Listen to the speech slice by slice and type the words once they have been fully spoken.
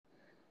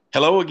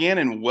Hello again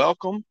and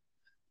welcome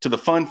to the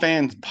Fun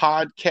Fans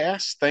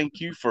podcast. Thank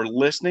you for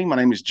listening. My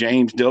name is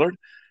James Dillard,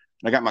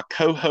 and I got my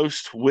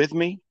co-host with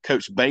me,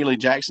 Coach Bailey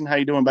Jackson. How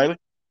you doing, Bailey?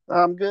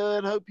 I'm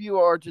good. Hope you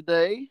are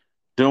today.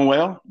 Doing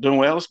well, doing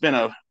well. It's been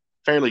a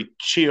fairly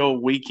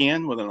chill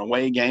weekend with an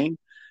away game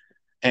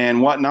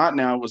and whatnot.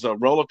 Now it was a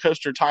roller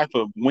coaster type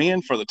of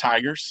win for the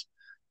Tigers,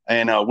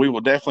 and we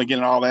will definitely get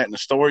into all that in the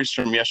stories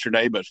from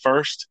yesterday. But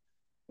first,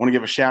 I want to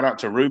give a shout out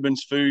to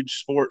Rubens Food,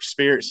 Sports,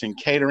 Spirits, and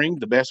Catering,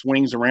 the best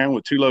wings around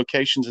with two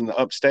locations in the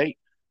upstate.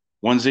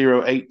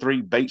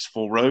 1083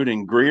 Batesville Road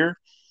in Greer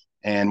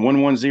and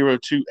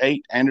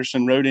 11028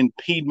 Anderson Road in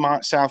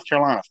Piedmont, South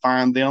Carolina.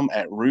 Find them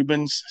at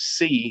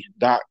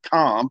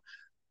rubensc.com.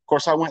 Of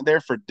course, I went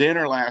there for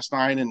dinner last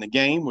night, and the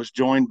game was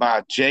joined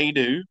by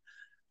Jadu.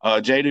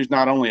 Jadu's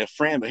not only a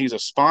friend, but he's a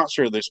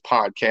sponsor of this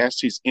podcast.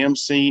 He's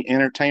MC,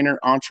 entertainer,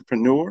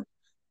 entrepreneur.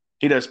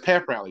 He does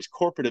pep rallies,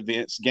 corporate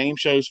events, game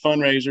shows,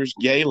 fundraisers,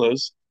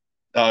 galas.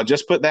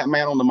 Just put that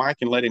man on the mic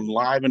and let him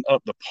liven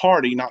up the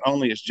party. Not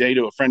only is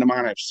Jado a friend of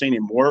mine, I've seen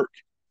him work,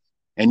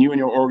 and you and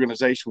your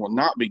organization will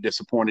not be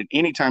disappointed.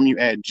 Anytime you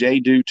add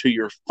Jado to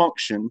your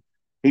function,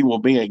 he will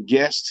be a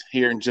guest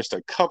here in just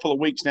a couple of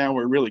weeks now.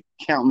 We're really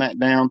counting that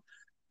down,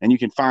 and you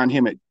can find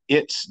him at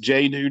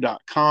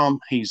itsjado.com.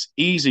 He's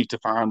easy to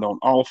find on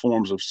all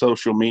forms of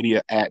social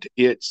media at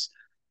its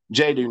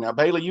Jado. Now,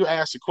 Bailey, you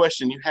asked a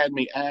question. You had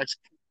me ask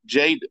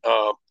Jadu,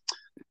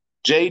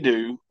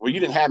 well,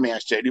 you didn't have me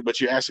ask Jadu, but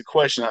you asked a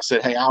question. I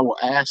said, hey, I will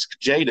ask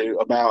Jadu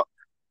about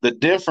the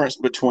difference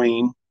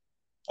between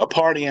a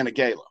party and a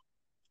gala.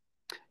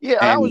 Yeah,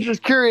 I was And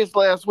just curious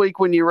last week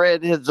when you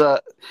read his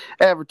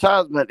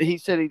advertisement. He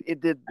said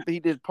he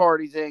did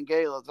parties and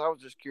galas. I was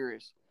just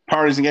curious.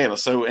 parties and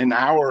galas. So, in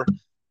our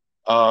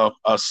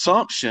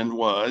assumption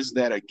was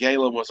that a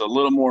gala was a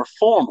little more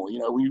formal. You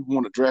know, we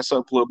want to dress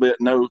up a little bit,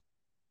 no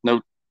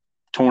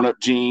torn up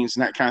jeans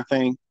and that kind of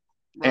thing.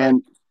 Right.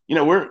 And you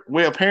know,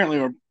 we apparently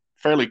are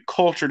fairly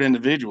cultured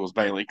individuals,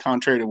 Bailey,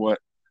 contrary to what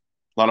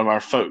a lot of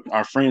our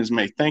friends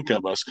may think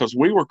of us, because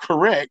we were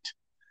correct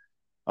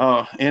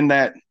in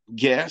that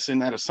guess, in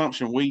that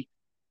assumption. We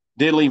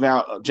did leave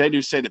out.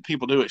 Jadu said that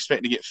people do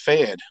expect to get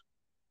fed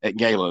at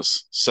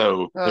galas,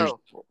 so there's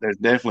Oh, there's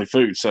definitely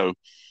food. So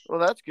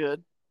well, that's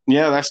good.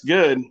 yeah, that's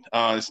good.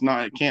 It's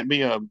not. It can't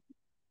be a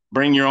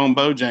bring your own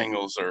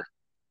Bojangles, or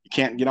you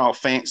can't get all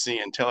fancy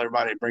and tell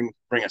everybody to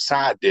bring a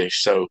side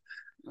dish. So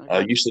I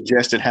you got you.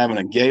 suggested having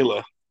a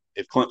gala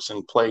if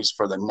Clemson plays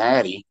for the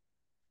Natty.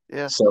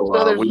 Yeah. So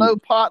So there's we no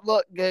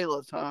potluck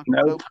galas, huh?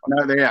 No. nope,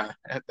 no, yeah,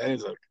 that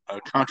is a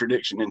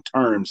contradiction in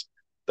terms.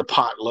 The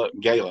potluck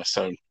gala.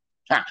 So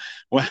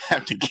we'll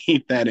have to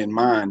keep that in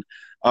mind.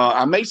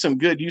 I made some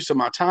good use of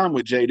my time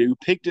with Jadu,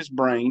 picked his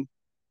brain.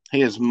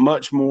 He is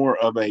much more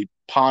of a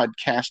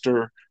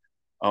podcaster,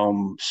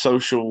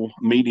 social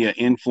media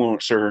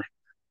influencer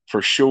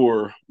for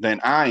sure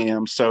than I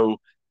am. So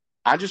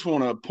I just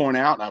want to point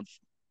out I've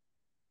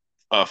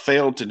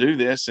failed to do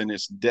this, and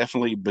it's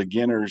definitely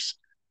beginners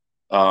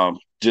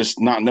just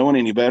not knowing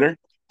any better,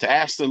 to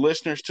ask the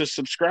listeners to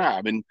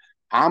subscribe. And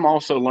I'm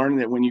also learning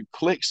that when you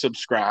click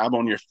subscribe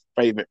on your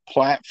favorite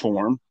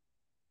platform,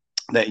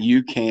 that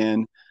you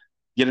can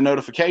get a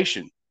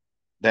notification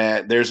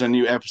that there's a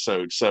new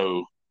episode.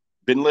 So,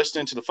 been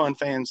listening to the Fun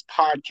Fans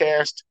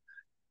podcast.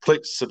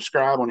 Click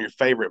subscribe on your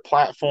favorite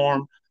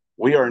platform.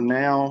 We are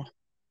now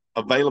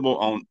available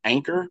on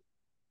Anchor,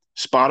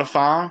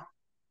 Spotify,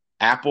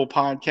 Apple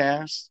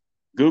Podcasts,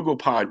 Google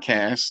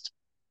Podcasts,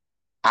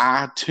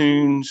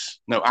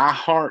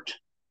 iHeart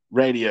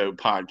Radio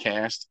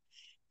podcast.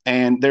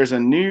 And there's a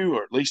new,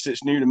 or at least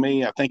it's new to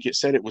me, I think it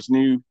said it was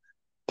new,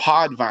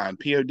 Podvine,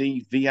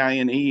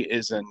 Podvine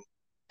is an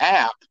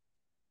app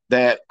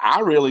that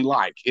I really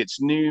like.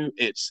 It's new,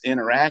 it's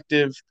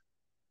interactive.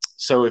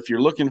 So if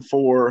you're looking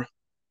for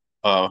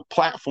a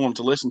platform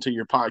to listen to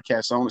your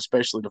podcast on,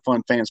 especially the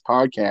Fun Fans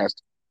podcast,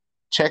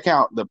 check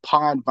out the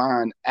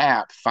Podvine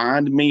app.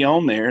 Find me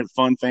on there, the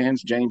Fun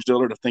Fans, James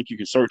Dillard. I think you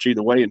can search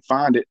either way and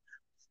find it,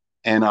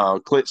 and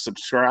click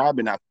subscribe.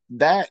 And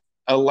that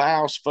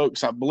allows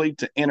folks, I believe,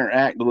 to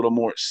interact a little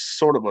more. It's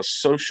sort of a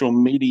social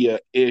media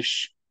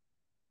ish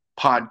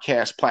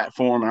podcast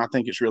platform, and I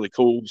think it's really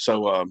cool.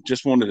 So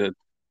just wanted to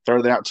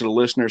throw that out to the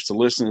listeners to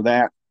listen to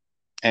that.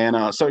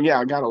 And so, yeah,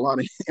 I got a lot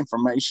of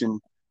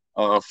information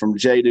from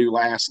Jadu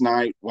last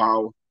night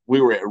while we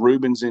were at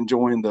Rubens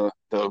enjoying the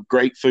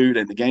great food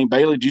and the game.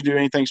 Bailey, did you do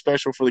anything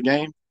special for the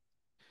game?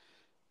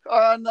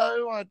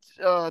 No, I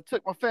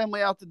took my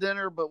family out to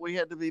dinner, but we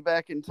had to be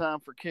back in time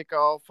for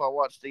kickoff. I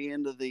watched the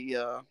end of the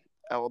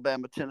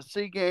Alabama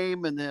Tennessee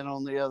game, and then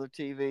on the other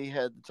TV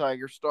had the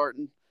Tigers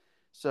starting.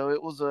 So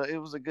it was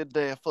a good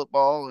day of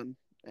football and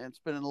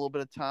spending a little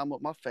bit of time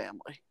with my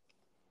family.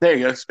 There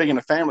you go. Speaking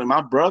of family,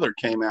 my brother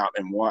came out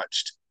and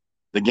watched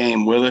the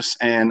game with us.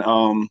 And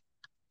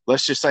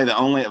let's just say the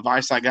only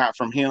advice I got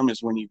from him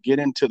is when you get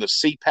into the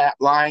CPAP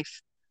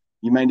life,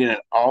 you may need an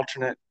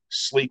alternate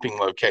sleeping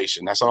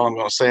location. That's all I'm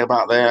going to say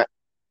about that.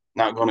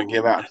 Not going to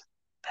give out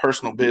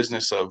personal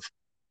business of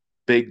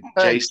big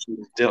Hey,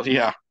 Jason.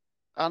 Yeah.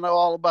 I know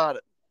all about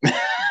it.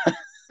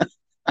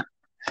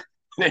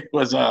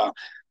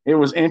 It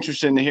was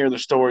interesting to hear the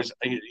stories.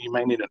 You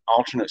may need an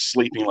alternate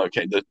sleeping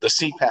location. The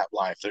CPAP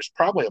life. There's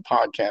probably a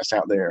podcast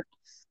out there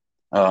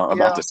about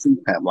Yeah. the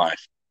CPAP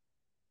life.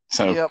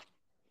 So, Yep.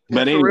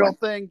 but It's a anyway, real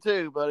thing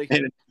too, buddy.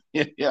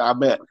 yeah, I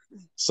bet.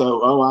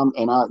 So,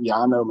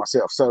 I know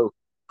myself. So,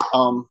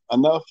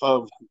 enough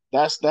of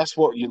that's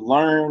what you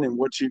learn and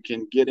what you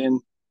can get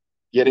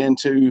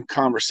into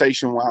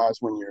conversation wise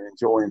when you're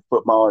enjoying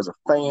football as a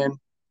fan,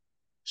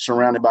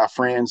 surrounded by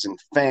friends and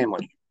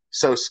family.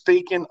 So,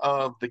 speaking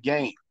of the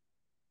game,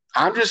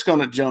 I'm just going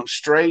to jump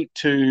straight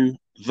to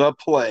the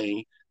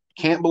play.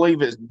 Can't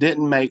believe it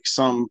didn't make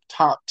some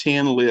top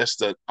 10 list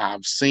that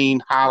I've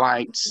seen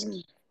highlights.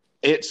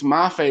 It's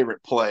my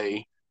favorite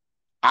play.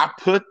 I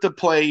put the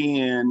play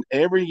in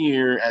every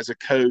year as a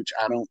coach.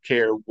 I don't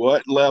care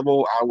what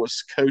level I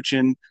was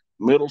coaching,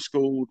 middle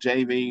school,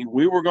 JV.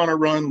 We were going to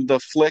run the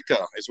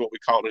flicka, is what we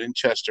called it in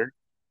Chester,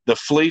 the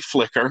flea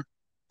flicker.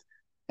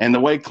 And the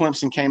way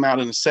Clemson came out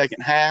in the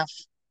second half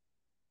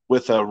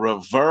with a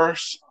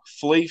reverse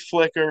flea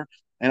flicker,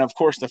 and of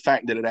course, the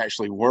fact that it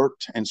actually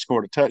worked and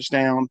scored a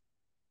touchdown,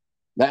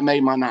 that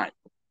made my night.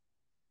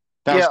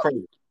 That was Yeah.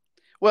 crazy.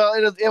 Well,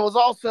 it was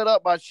all set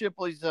up by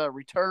Shipley's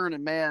return,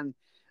 and man,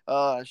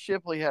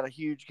 Shipley had a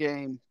huge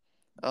game,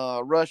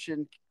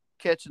 rushing,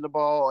 catching the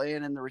ball,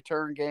 and in the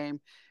return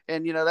game.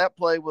 And that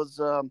play was.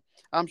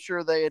 I'm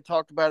sure they had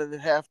talked about it at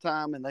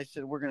halftime, and they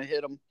said we're going to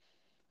hit them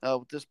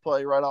with this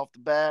play right off the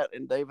bat.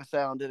 And Davis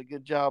Allen did a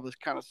good job of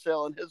kind of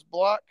selling his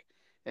block,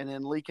 and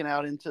then leaking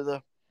out into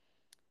the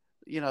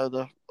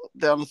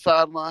down the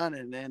sideline,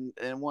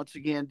 and once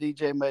again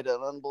DJ made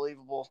an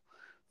unbelievable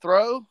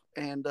throw,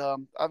 and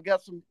I've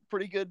got some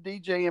pretty good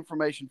DJ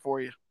information for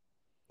you.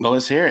 Well,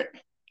 let's hear it.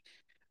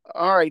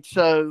 All right,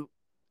 so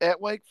at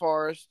Wake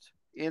Forest,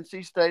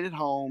 NC State at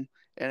home,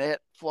 and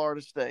at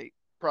Florida State,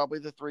 probably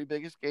the three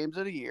biggest games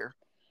of the year.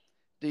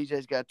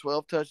 DJ's got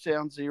 12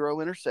 touchdowns, 0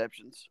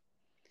 interceptions,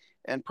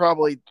 and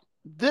probably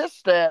this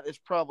stat is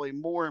probably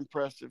more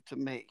impressive to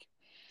me.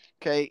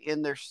 Okay,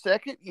 in their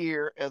second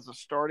year as a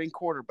starting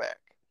quarterback,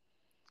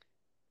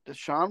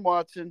 Deshaun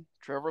Watson,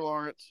 Trevor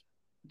Lawrence,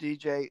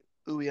 DJ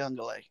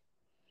Uyunglele.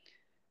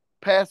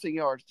 Passing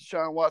yards,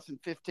 Deshaun Watson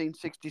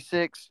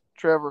 1566,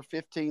 Trevor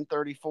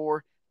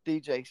 1534,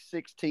 DJ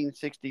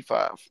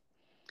 1665.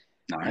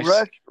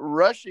 Nice.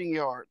 Rushing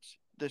yards,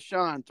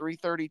 Deshaun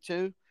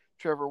 332,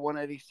 Trevor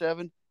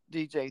 187,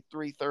 DJ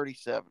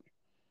 337.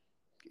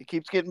 It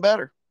keeps getting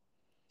better.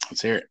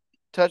 Let's hear it.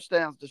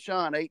 Touchdowns,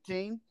 Deshaun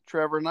 18,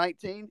 Trevor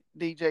 19,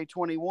 DJ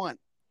 21.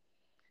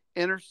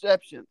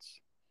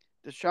 Interceptions,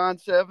 Deshaun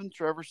 7,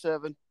 Trevor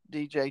 7,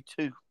 DJ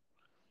 2.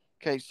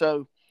 Okay,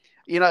 so,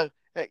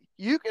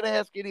 you can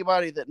ask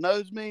anybody that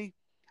knows me.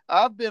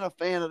 I've been a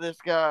fan of this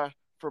guy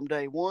from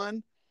day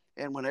one.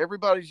 And when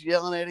everybody's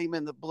yelling at him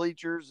in the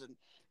bleachers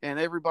and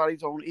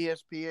everybody's on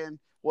ESPN,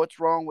 what's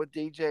wrong with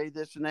DJ,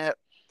 this and that,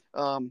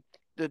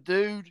 the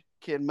dude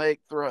can make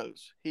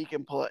throws. He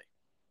can play.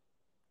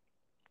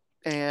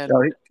 And,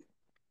 Sorry.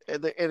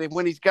 and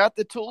when he's got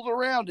the tools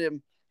around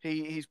him,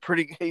 he's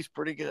pretty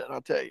good,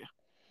 I'll tell you.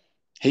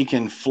 He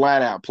can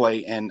flat out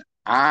play. And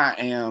I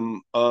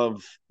am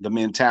of the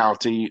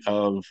mentality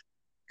of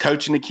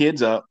coaching the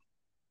kids up.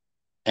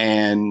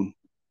 And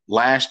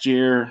last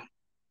year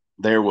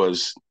there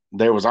was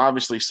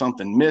obviously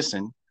something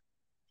missing,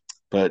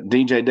 but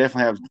DJ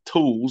definitely has the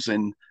tools,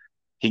 and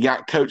he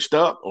got coached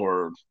up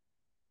or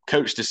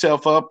coached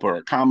himself up or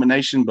a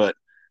combination. But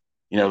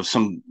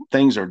some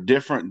things are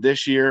different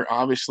this year,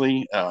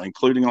 obviously,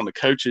 including on the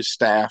coaches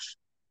staff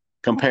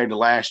compared to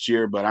last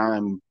year. But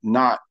I'm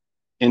not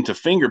into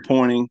finger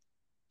pointing,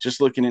 just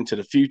looking into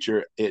the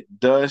future. It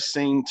does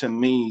seem to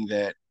me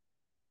that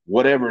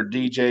whatever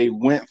DJ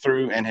went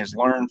through and has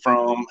learned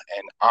from,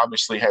 and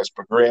obviously has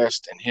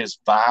progressed, and his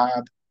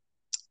vibe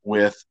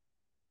with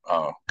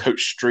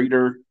Coach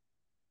Streeter,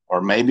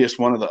 or maybe it's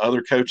one of the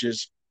other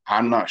coaches,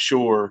 I'm not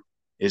sure,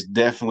 is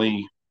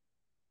definitely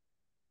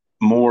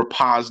more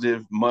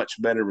positive, much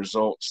better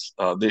results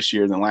this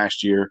year than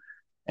last year.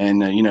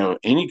 And,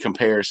 any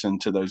comparison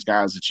to those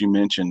guys that you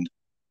mentioned,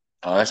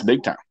 that's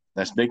big time.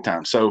 That's big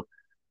time. So,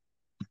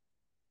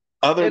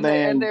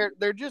 and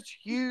they're just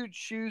huge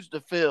shoes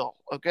to fill.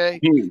 Okay,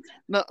 huge.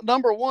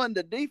 Number one,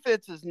 the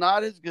defense is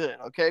not as good.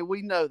 Okay,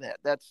 we know that.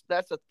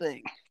 That's a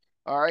thing.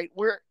 All right,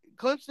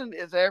 Clemson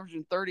is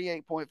averaging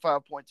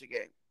 38.5 points a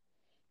game.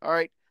 All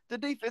right, the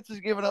defense is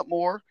giving up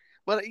more.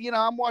 But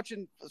I'm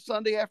watching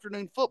Sunday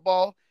afternoon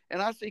football,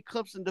 and I see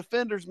Clemson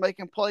defenders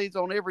making plays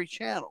on every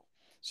channel.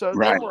 So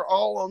they were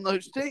all on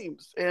those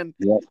teams, and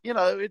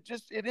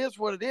it is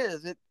what it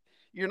is.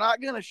 You're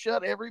not going to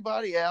shut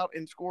everybody out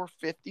and score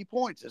 50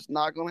 points. It's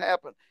not going to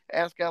happen.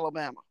 Ask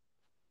Alabama.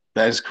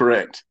 That is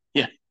correct.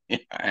 Yeah,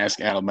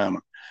 ask Alabama.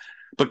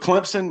 But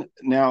Clemson,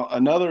 now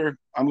I'm going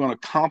to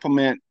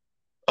compliment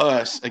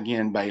us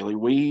again, Bailey.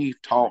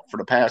 We've talked for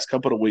the past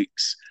couple of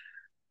weeks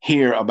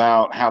here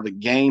about how the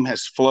game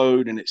has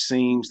flowed, and it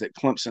seems that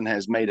Clemson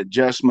has made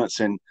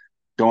adjustments and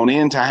gone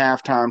into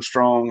halftime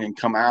strong and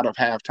come out of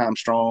halftime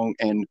strong.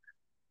 And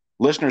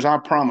listeners, I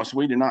promise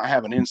we do not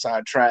have an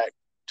inside track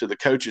to the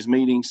coaches'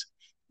 meetings,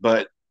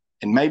 but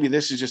and maybe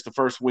this is just the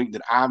first week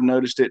that I've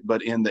noticed it,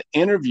 but in the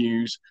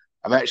interviews,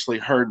 I've actually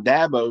heard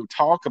Dabo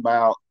talk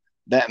about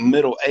that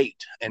middle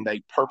eight, and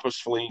they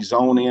purposefully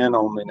zone in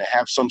on and they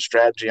have some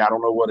strategy. I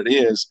don't know what it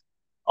is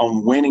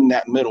on winning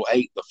that middle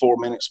eight, the 4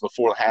 minutes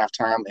before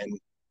halftime and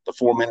the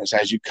 4 minutes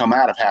as you come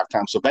out of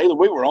halftime. So Baylor,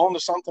 we were on to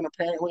something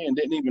apparently and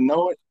didn't even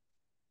know it.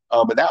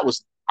 But that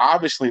was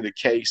obviously the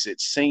case. It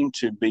seemed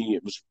to be.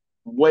 It was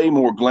way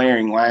more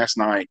glaring last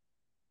night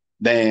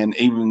than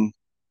even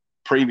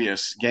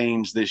previous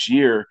games this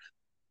year.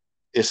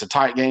 It's a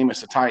tight game.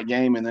 It's a tight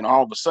game. And then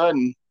all of a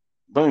sudden,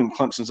 boom,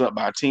 Clemson's up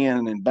by 10.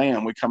 And then,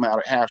 bam, we come out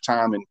at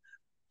halftime and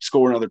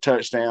score another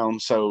touchdown.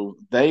 So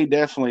they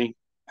definitely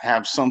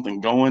have something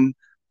going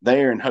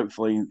there. And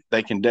hopefully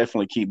they can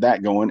definitely keep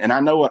that going. And I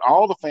know what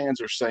all the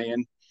fans are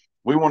saying.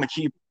 We want to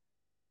keep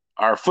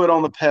our foot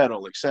on the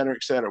pedal, et cetera,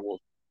 et cetera. Well,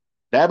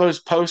 Dabo's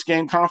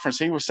post-game conference,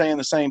 he was saying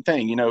the same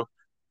thing. You know,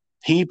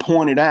 he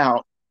pointed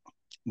out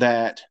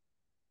that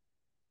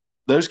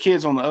those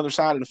kids on the other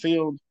side of the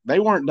field, they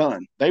weren't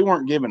done. They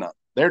weren't giving up.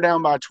 They're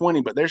down by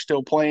 20, but they're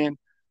still playing,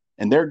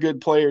 and they're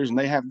good players, and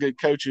they have good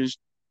coaches,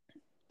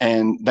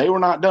 and they were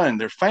not done.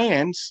 Their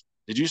fans,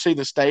 did you see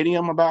the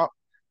stadium about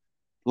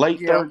late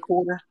third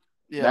quarter?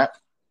 Yeah.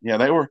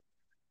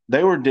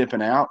 They were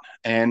dipping out,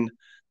 and,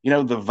 you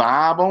know, the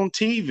vibe on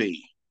TV,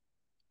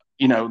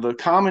 you know, the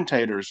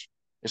commentators,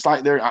 it's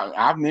like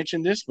I've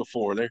mentioned this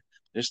before.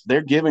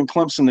 They're giving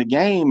Clemson the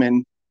game,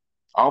 and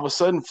all of a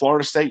sudden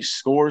Florida State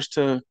scores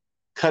to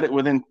cut it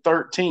within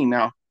 13.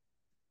 Now,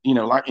 you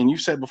know, like, and you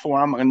said before,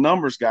 I'm a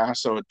numbers guy,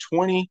 so a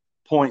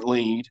 20-point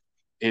lead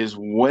is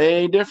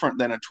way different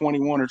than a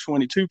 21 or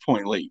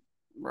 22-point lead.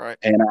 Right.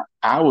 And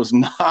I was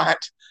not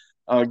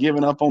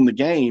giving up on the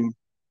game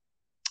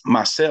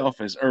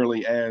myself as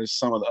early as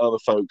some of the other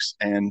folks.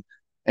 And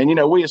you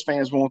know, we as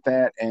fans want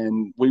that,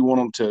 and we want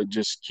them to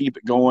just keep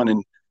it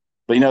going.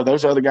 But, you know,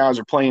 those other guys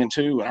are playing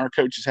too, and our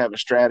coaches have a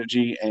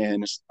strategy.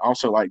 And it's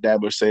also, like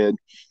Dabo said,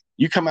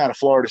 you come out of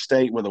Florida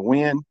State with a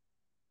win,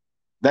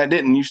 that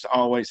didn't used to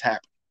always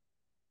happen.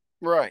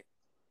 Right.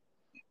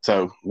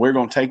 So we're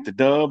going to take the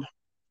dub.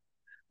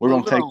 We're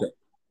going to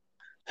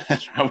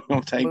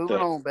take Moving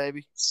on,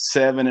 baby.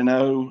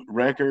 7-0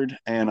 record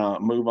and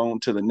move on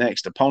to the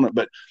next opponent.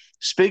 But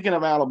speaking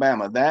of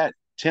Alabama, that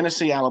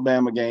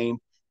Tennessee-Alabama game,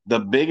 the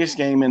biggest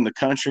game in the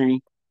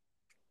country,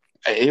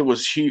 it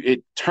was huge.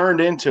 It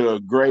turned into a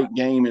great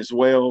game as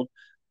well.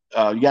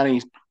 You got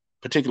any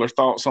particular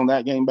thoughts on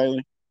that game,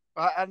 Bailey?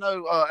 I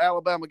know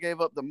Alabama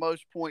gave up the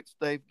most points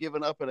they've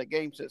given up in a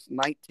game since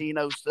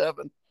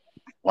 1907.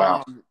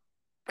 Wow.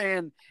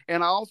 And I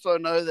also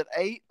know that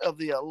 8 of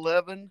the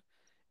 11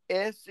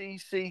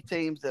 SEC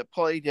teams that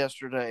played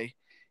yesterday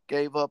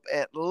gave up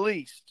at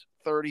least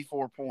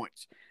 34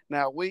 points.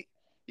 Now,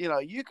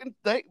 you can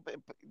think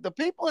the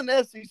people in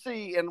the SEC,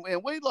 and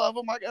we love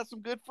them. I got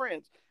some good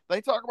friends. They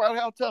talk about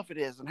how tough it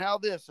is and how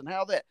this and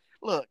how that.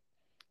 Look,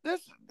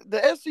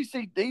 the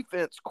SEC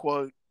defense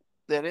quote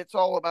that it's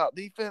all about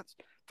defense,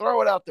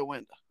 throw it out the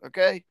window,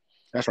 okay?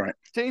 That's right.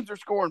 Teams are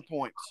scoring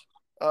points.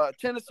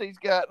 Tennessee's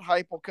got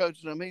Heupel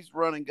coaching them. He's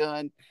running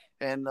gun.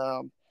 And,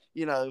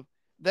 you know,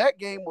 that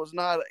game was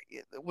not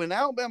 – when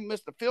Alabama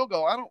missed the field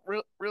goal, I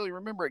don't really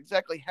remember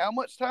exactly how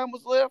much time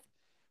was left,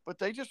 but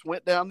they just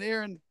went down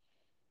there and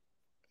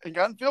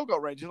got in field goal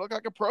range. It looked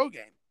like a pro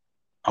game.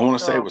 I want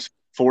to say it was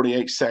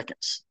 48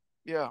 seconds.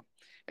 Yeah.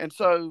 And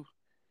so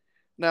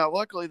now,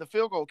 luckily, the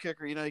field goal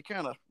kicker, you know, he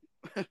kind of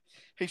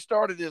he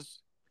started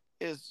his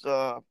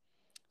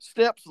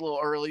steps a little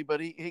early, but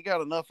he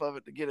got enough of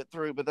it to get it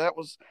through. But that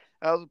was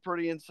a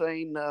pretty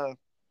insane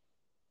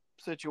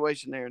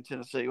situation there in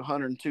Tennessee,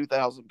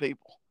 102,000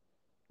 people.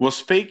 Well,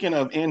 speaking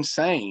of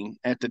insane,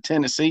 at the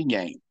Tennessee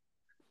game,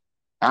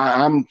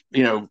 I'm,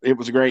 you know, it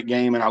was a great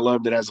game, and I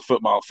loved it as a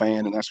football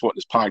fan, and that's what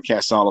this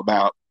podcast's all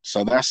about.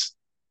 So that's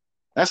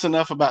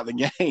enough about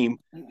the game.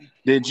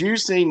 Did you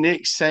see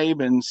Nick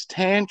Saban's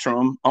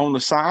tantrum on the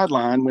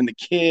sideline when the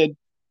kid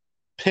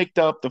picked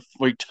up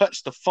he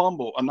touched the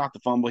fumble, not the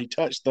fumble, he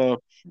touched the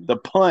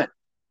punt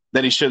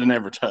that he should have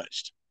never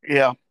touched?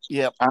 Yeah.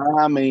 Yep.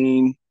 I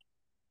mean,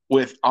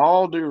 with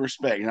all due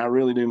respect, and I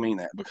really do mean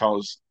that,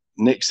 because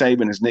Nick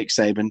Saban is Nick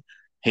Saban.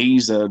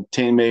 He's a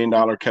 $10 million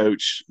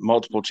coach,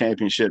 multiple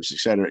championships, et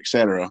cetera, et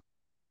cetera.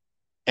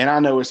 And I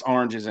know it's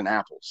oranges and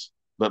apples.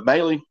 But,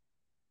 Bailey,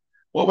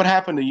 what would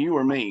happen to you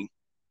or me,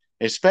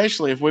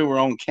 especially if we were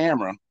on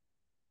camera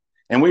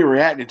and we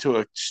reacted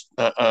to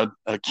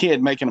a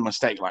kid making a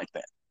mistake like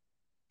that?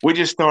 We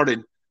just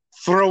started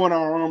throwing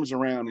our arms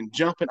around and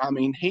jumping. I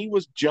mean, he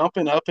was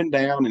jumping up and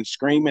down and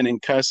screaming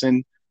and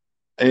cussing.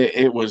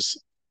 It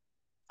was,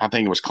 I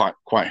think it was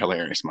quite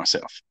hilarious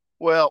myself.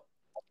 Well,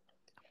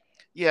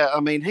 yeah, I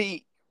mean,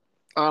 he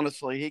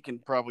can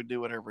probably do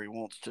whatever he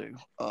wants to.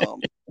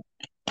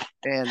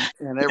 And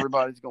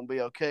everybody's going to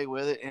be okay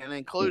with it, and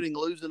including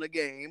losing a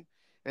game.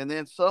 And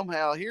then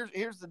somehow,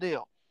 here's the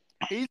deal.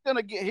 He's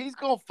going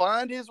to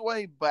find his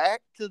way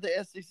back to the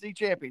SEC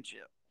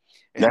championship.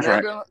 And That's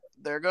right.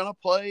 They're going to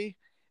play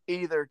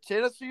either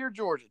Tennessee or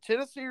Georgia.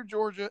 Tennessee or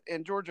Georgia,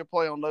 and Georgia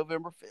play on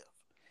November 5th.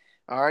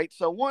 All right,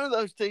 so one of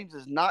those teams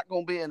is not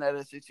going to be in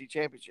that SEC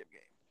championship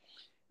game,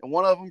 and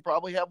one of them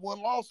probably have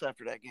one loss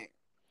after that game.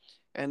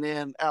 And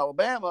then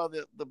Alabama,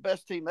 the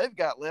best team they've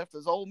got left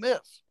is Ole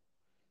Miss.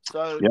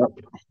 So Yep.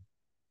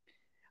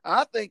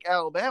 I think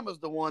Alabama's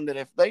the one that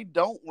if they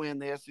don't win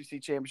the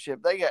SEC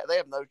championship, they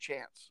have no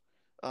chance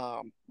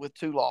with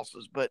two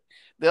losses. But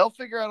they'll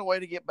figure out a way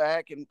to get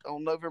back. And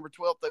on November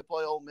 12th, they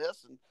play Ole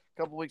Miss, and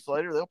a couple weeks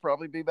later, they'll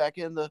probably be back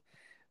in the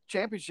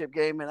championship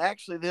game. And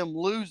actually, them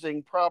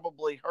losing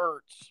probably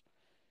hurts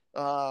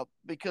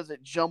because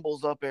it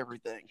jumbles up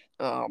everything.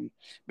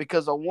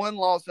 Because a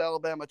one-loss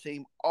Alabama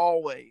team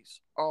always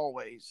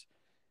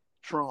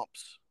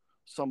trumps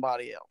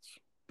somebody else.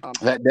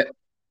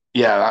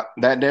 Yeah,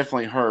 that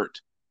definitely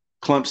hurt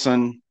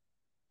Clemson,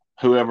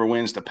 whoever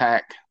wins the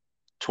Pac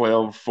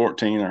 12,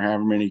 14, or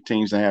however many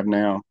teams they have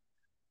now,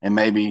 and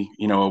maybe,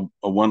 a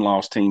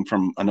one-loss team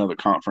from another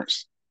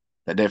conference.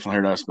 That definitely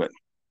hurt us. But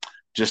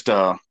just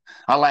I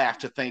laugh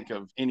to think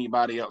of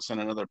anybody else in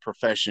another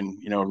profession,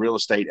 a real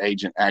estate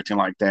agent acting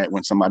like that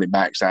when somebody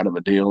backs out of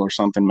a deal or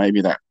something.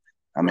 Maybe that,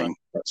 I mean,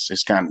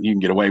 it's kind of, you can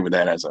get away with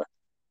that as a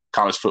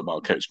college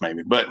football coach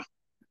maybe. But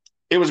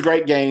it was a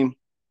great game.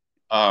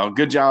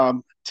 Good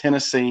job,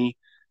 Tennessee.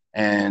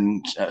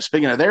 And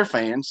speaking of their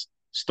fans,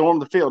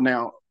 stormed the field.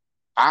 Now,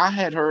 I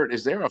had heard,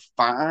 is there a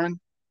fine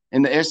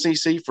in the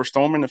SEC for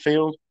storming the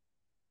field?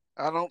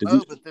 I don't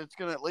know, but it's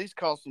going to at least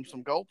cost them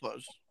some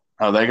goalposts.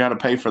 Oh, they got to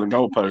pay for the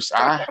goalposts.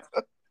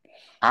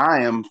 I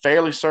am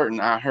fairly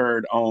certain I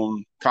heard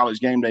on College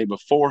Game Day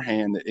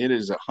beforehand that it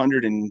is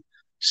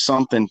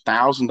 $100,000-something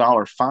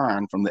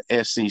fine from the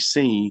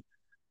SEC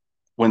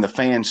when the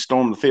fans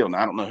storm the field. And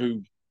I don't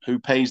know who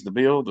pays the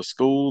bill, the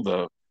school,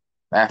 the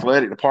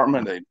athletic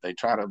department. They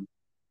try to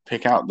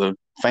pick out the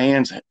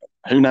fans.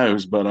 Who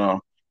knows? But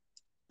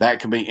that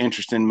could be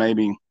interesting.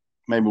 Maybe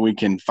we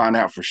can find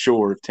out for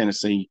sure if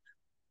Tennessee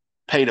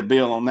paid a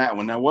bill on that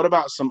one. Now, what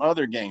about some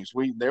other games?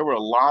 There were a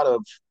lot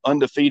of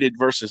undefeated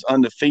versus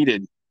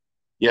undefeated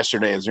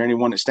yesterday. Is there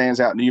anyone that stands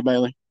out to you,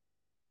 Bailey?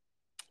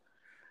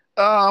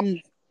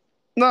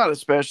 Not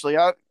especially.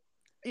 I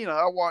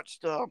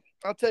watched. I'll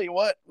tell you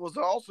what was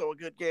also a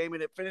good game,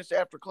 and it finished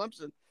after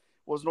Clemson.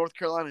 Was North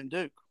Carolina and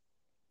Duke.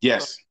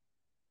 Yes.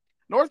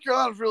 North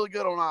Carolina's really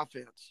good on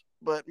offense,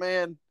 but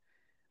man,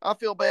 I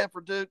feel bad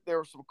for Duke. There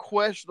were some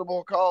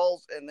questionable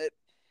calls, and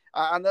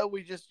I know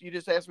you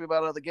just asked me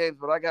about other games,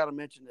 but I got to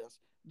mention this.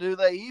 Do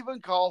they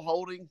even call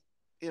holding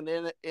in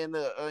the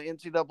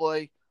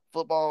NCAA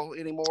football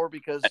anymore?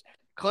 Because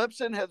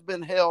Clemson has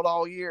been held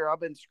all year. I've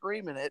been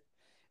screaming it,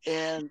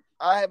 and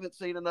I haven't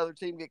seen another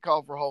team get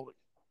called for holding.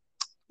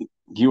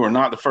 You are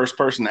not the first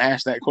person to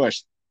ask that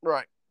question.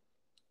 Right.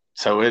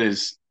 So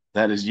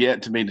that is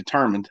yet to be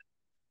determined.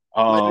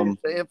 Maybe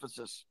it's the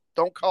emphasis.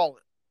 Don't call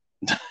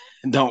it.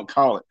 Don't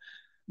call it.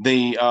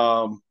 The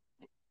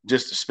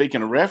just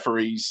speaking of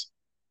referees,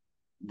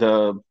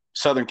 the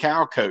Southern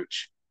Cal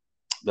coach,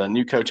 the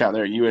new coach out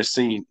there at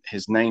USC,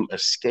 his name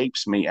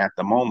escapes me at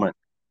the moment.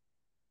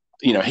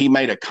 He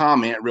made a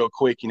comment real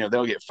quick.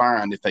 They'll get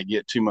fined if they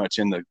get too much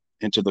into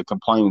the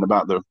complaining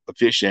about the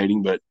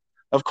officiating. But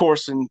of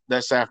course, and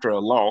that's after a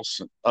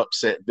loss, an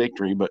upset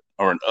victory,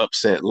 or an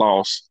upset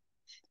loss.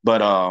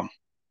 But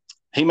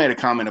he made a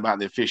comment about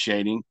the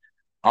officiating.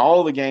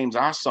 All the games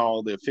I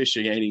saw, the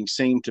officiating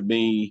seems to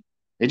be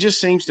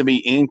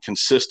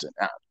inconsistent.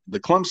 The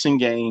Clemson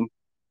game,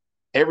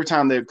 every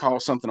time they would call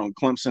something on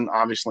Clemson,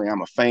 obviously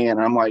I'm a fan.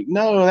 I'm like,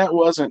 no, that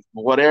wasn't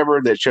whatever.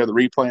 They'd show the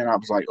replay, and I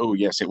was like, oh,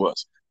 yes, it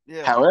was.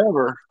 Yeah.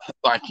 However,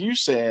 like you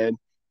said,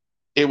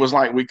 it was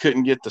like we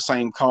couldn't get the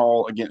same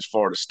call against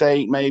Florida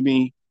State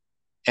maybe.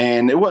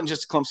 And it wasn't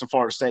just the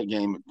Clemson-Florida State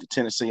game, the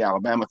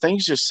Tennessee-Alabama.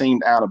 Things just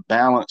seemed out of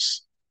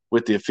balance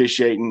with the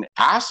officiating.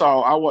 I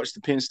watched the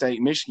Penn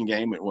State-Michigan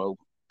game,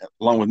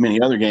 along with many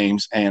other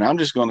games, and I'm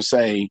just going to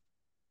say,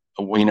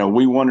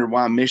 we wondered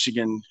why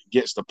Michigan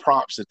gets the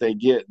props that they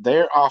get.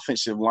 Their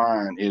offensive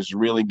line is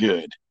really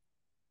good.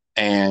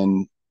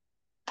 And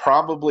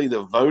probably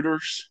the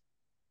voters,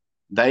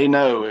 they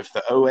know if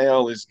the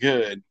OL is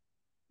good,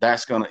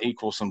 that's going to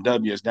equal some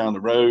W's down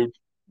the road.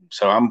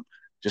 So I'm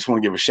just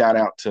want to give a shout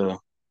out to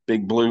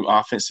Big Blue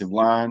offensive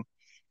line.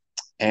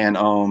 And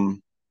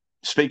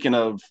speaking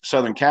of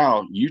Southern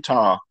Cal,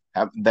 Utah,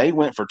 they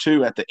went for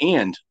two at the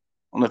end.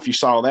 I don't know if you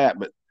saw that,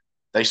 but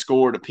they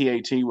scored. A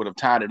PAT would have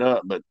tied it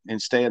up, but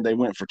instead they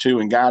went for two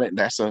and got it.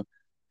 That's a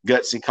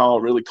gutsy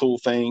call, really cool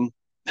thing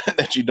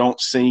that you don't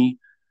see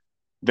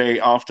very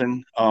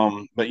often.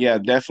 But yeah,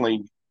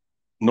 definitely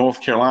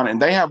North Carolina,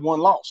 and they have one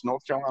loss.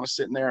 North Carolina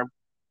sitting there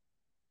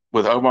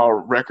with overall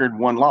record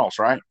one loss,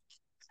 right?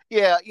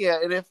 Yeah.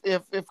 And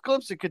if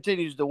Clemson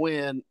continues to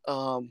win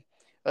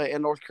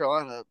in North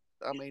Carolina,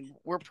 I mean,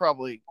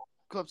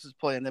 Clemson's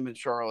playing them in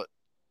Charlotte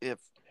if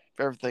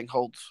everything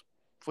holds,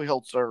 if we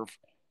hold serve.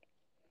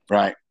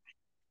 Right.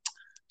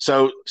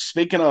 So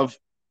speaking of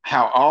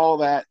how all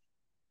that,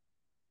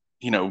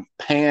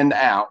 panned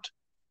out,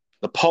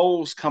 the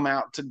polls come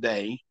out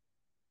today.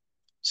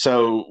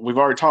 So we've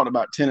already talked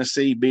about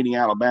Tennessee beating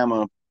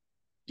Alabama.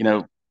 You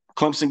know,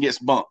 Clemson gets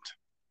bumped,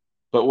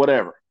 but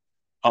whatever.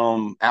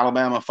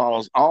 Alabama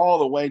falls all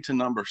the way to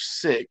number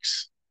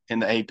 6 in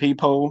the AP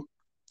poll.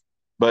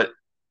 But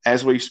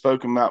as we've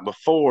spoken about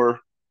before,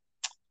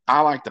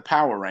 I like the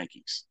power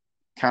rankings.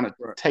 Kind of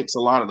Right. takes a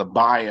lot of the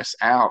bias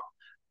out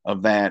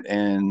of that.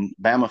 And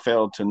Bama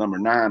fell to number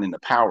 9 in the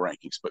power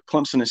rankings, but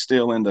Clemson is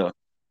still in the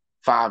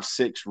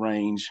 5-6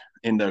 range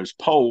in those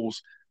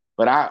polls.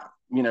 But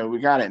we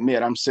got to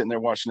admit, I'm sitting there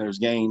watching those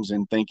games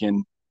and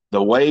thinking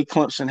the way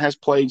Clemson has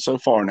played so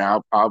far.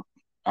 Now,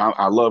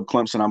 I love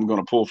Clemson. I'm going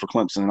to pull for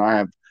Clemson, and I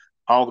have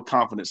all the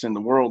confidence in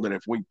the world that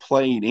if we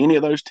played any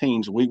of those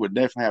teams, we would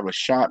definitely have a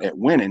shot at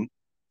winning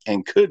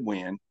and could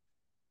win.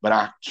 But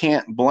I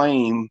can't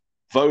blame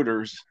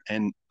voters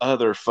and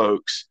other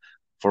folks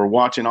for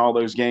watching all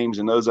those games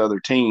and those other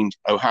teams,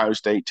 Ohio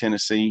State,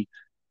 Tennessee,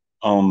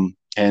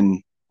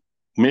 and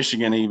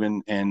Michigan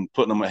even, and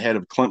putting them ahead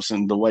of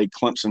Clemson the way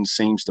Clemson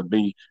seems to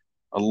be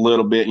a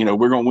little bit.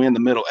 We're going to win the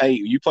middle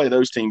 8. You play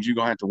those teams, you're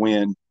going to have to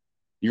win.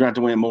 You're going to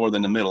have to win more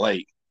than the middle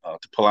 8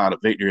 to pull out a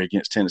victory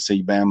against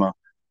Tennessee, Bama,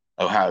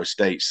 Ohio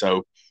State.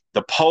 So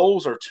the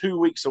polls are 2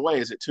 weeks away.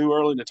 Is it too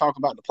early to talk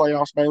about the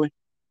playoffs, Bailey?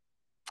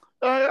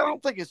 I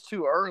don't think it's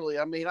too early.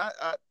 I mean,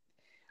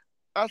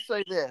 I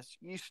say this: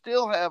 you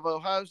still have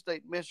Ohio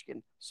State,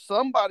 Michigan.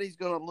 Somebody's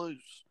going to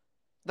lose.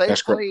 They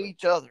That's correct. play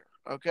each other.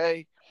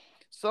 Okay,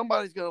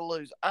 somebody's going to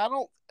lose. I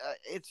don't.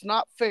 It's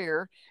not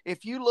fair.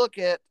 If you look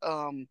at,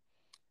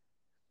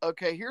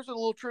 okay, here's a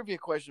little trivia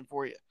question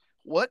for you: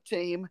 what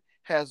team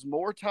has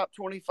more top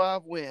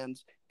 25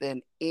 wins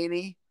than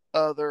any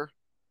other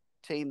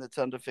team that's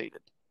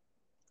undefeated?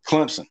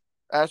 Clemson.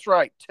 That's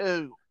right,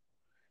 2.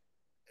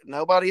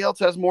 Nobody else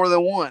has more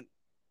than 1.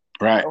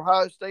 Right.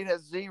 Ohio State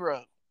has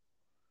 0.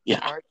 Yeah.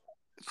 Right.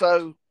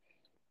 So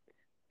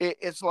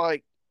it's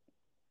like,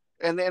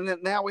 and then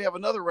now we have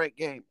another ranked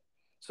game.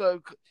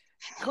 So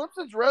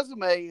Clemson's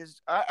resume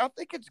is, I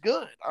think it's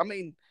good. I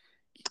mean,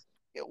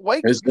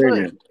 Wake's It's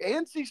very good. good.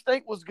 NC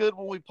State was good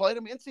when we played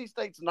them. NC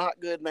State's not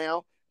good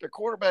now. Their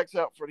quarterback's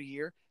out for the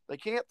year. They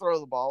can't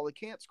throw the ball. They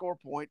can't score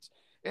points.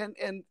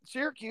 And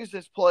Syracuse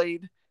has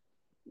played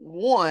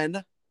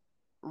 1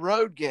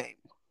 road game.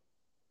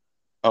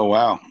 Oh,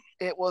 wow.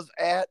 It was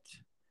at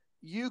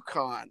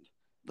UConn,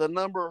 the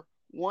number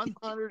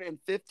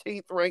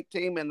 115th ranked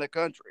team in the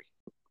country.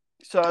 Oh,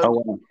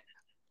 So,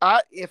 wow.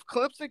 if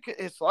Clemson,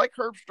 it's like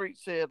Herb Street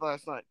said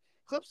last night.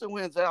 Clemson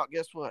wins out.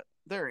 Guess what?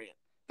 They're in.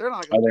 They're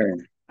not Oh, going to there.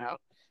 be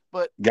out.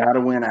 But Got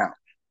to win out.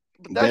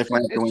 that's Definitely just,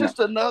 have to it's win out. just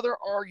another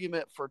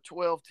argument for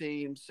 12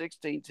 teams,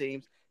 16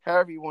 teams,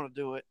 however you want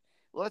to do it.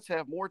 Let's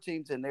have more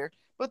teams in there.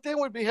 But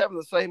then we'd be having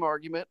the same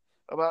argument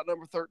about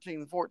number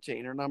 13 and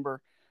 14 or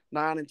number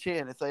 9 and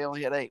 10 if they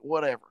only had 8,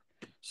 whatever.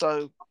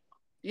 So,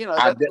 I,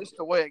 that's de- just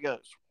the way it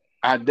goes.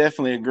 I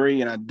definitely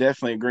agree. And I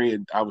definitely agree.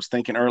 I was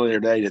thinking earlier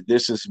today that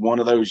this is one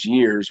of those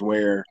years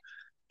where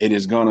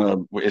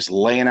it's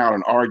laying out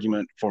an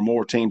argument for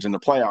more teams in the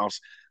playoffs.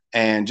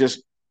 And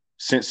just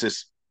since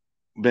it's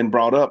been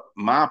brought up,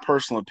 my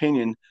personal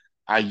opinion,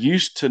 I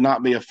used to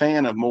not be a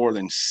fan of more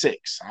than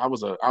 6. I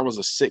was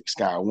a 6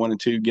 guy, 1 and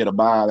 2 get a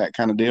bye, that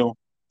kind of deal.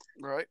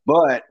 Right.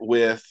 But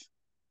with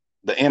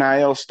the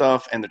NIL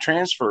stuff and the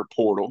transfer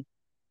portal,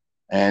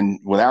 and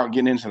without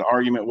getting into the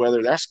argument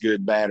whether that's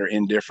good, bad, or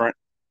indifferent,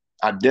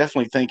 I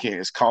definitely think it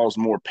has caused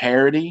more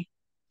parity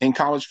in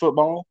college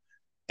football.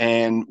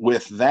 And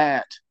with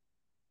that,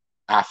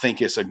 I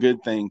think it's a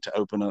good thing to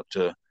open up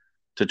to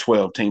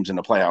 12 teams in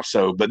the playoffs.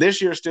 So, but this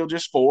year is still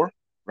just 4,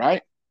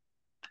 right?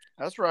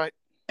 That's right.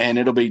 And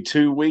it'll be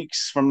 2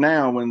 weeks from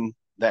now when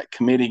that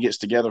committee gets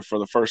together for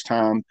the first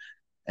time,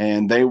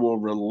 and they will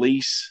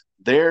release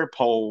their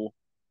poll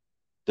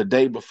the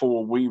day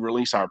before we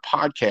release our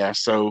podcast.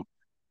 So,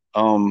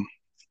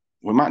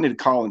 we might need to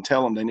call and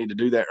tell them they need to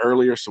do that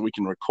earlier so we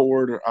can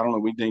record. I don't know.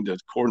 We need to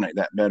coordinate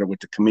that better with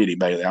the committee,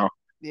 Bailey.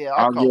 Yeah,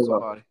 I'll I'll call give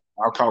somebody.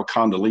 I'll call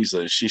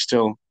Condoleezza. Is she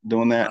still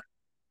doing that?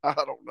 I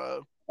don't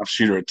know. I'll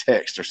shoot her a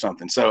text or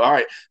something. So, all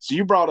right. So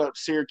you brought up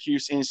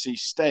Syracuse, NC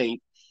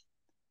State.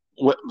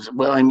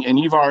 Well, and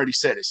you've already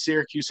said it.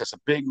 Syracuse, that's a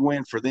big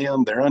win for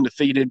them. They're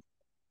undefeated.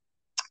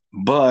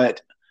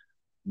 But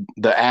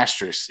the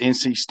asterisk,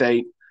 NC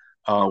State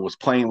was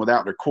playing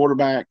without their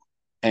quarterback,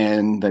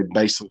 and they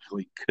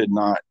basically could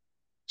not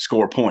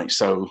score points.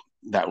 So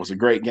that was a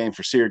great game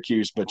for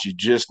Syracuse, but you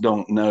just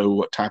don't know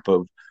what type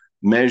of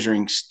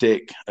measuring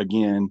stick,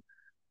 again,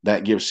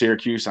 that gives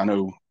Syracuse. I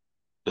know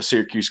the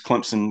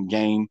Syracuse-Clemson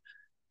game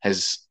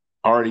has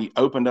already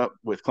opened up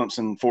with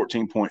Clemson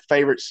 14-point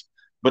favorites,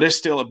 but it's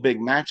still a big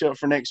matchup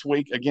for next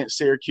week against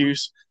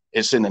Syracuse.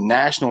 It's in the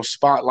national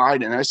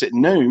spotlight, and that's at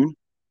noon.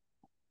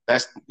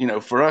 That's,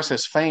 for us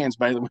as fans,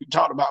 Bailey, we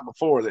talked about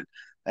before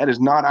that is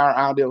not our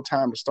ideal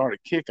time to start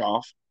a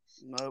kickoff.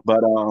 Nope.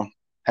 But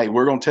hey,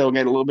 we're going to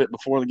tailgate a little bit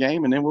before the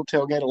game, and then we'll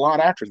tailgate a lot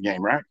after the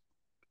game, right?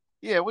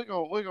 Yeah, we're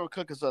gonna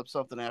cook us up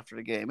something after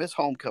the game. It's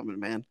homecoming,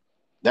 man.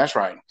 That's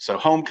right. So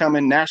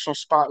homecoming, national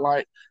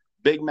spotlight,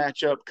 big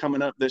matchup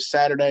coming up this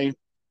Saturday.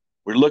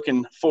 We're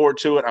looking forward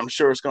to it. I'm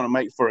sure it's going to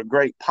make for a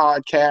great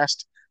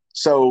podcast.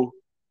 So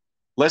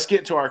let's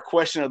get to our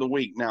question of the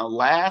week. Now,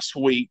 last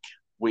week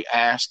we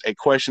asked a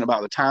question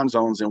about the time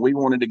zones, and we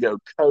wanted to go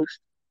coast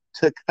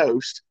to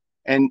coast.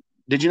 And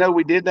did you know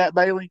we did that,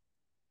 Bailey?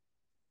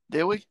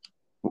 Did we?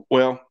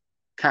 Well,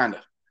 kind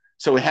of.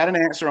 So we had an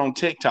answer on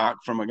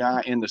TikTok from a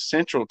guy in the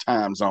Central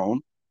Time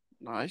Zone,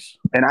 Nice.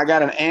 and I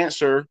got an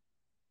answer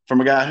from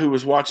a guy who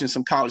was watching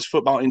some college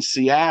football in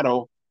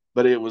Seattle,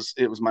 but it was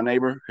my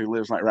neighbor who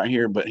lives like right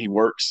here, but he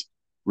works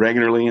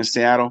regularly in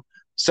Seattle.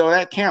 So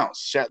that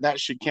counts. That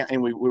should count.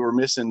 And we were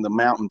missing the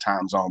Mountain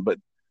Time Zone, but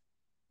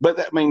that,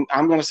 I mean,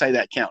 I'm going to say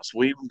that counts.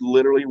 We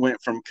literally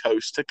went from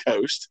coast to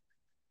coast,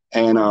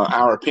 and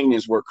our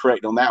opinions were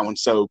correct on that one.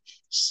 So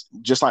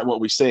just like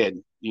what we said,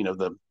 you know,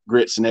 the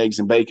grits and eggs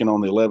and bacon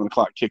on the 11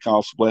 o'clock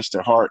kickoffs, bless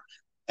their heart.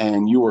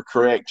 And you were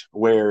correct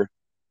where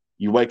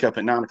you wake up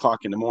at 9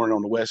 o'clock in the morning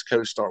on the West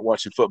Coast, start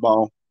watching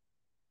football,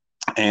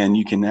 and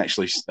you can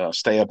actually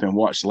stay up and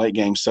watch the late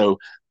game. So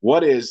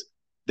what is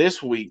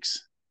this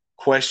week's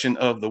question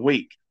of the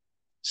week?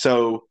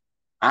 So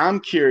I'm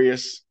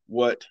curious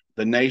what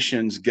the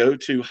nation's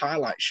go-to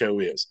highlight show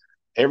is.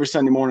 Every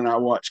Sunday morning I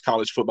watch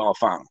college football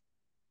final.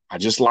 I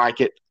just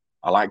like it.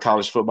 I like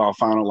college football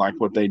final, like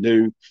what they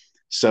do.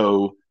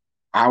 So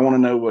I want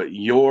to know what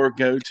your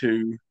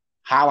go-to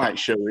highlight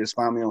show is.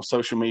 Find me on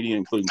social media,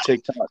 including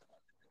TikTok.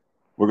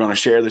 We're going to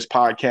share this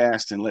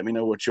podcast and let me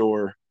know what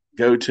your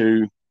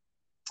go-to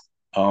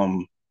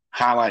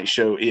highlight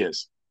show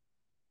is.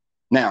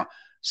 Now,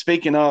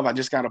 speaking of, I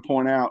just got to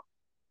point out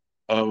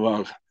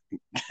of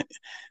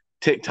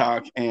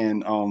TikTok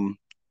and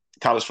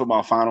college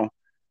football final,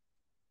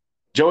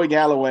 Joey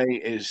Galloway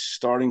is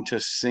starting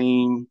to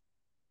seem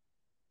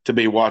to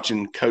be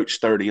watching Coach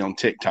 30 on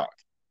TikTok.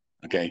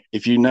 Okay.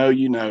 If you know,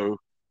 you know.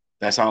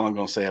 That's all I'm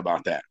going to say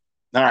about that.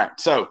 All right.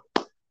 So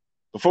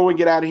before we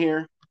get out of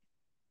here,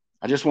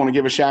 I just want to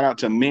give a shout out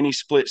to Mini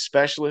Split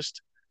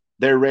Specialist.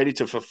 They're ready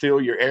to fulfill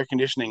your air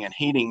conditioning and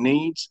heating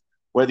needs.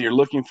 Whether you're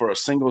looking for a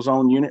single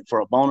zone unit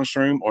for a bonus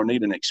room or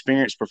need an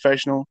experienced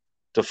professional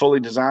to fully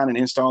design and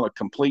install a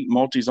complete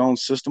multi-zone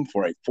system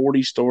for a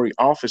 40-story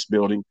office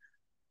building,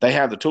 they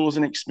have the tools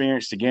and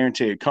experience to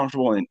guarantee a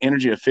comfortable and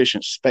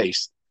energy-efficient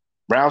space.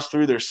 Browse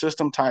through their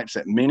system types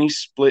at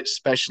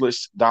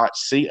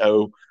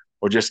minisplitspecialist.co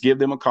or just give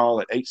them a call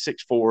at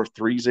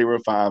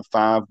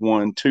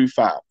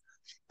 864-305-5125.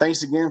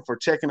 Thanks again for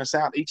checking us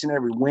out each and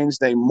every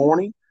Wednesday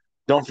morning.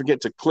 Don't forget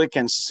to click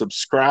and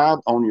subscribe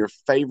on your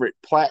favorite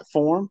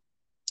platform.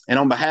 And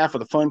on behalf of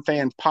the Fun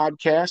Fans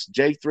Podcast,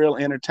 J Thrill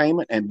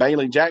Entertainment, and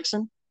Bailey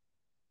Jackson,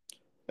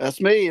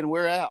 that's me, and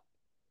we're out.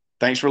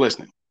 Thanks for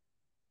listening.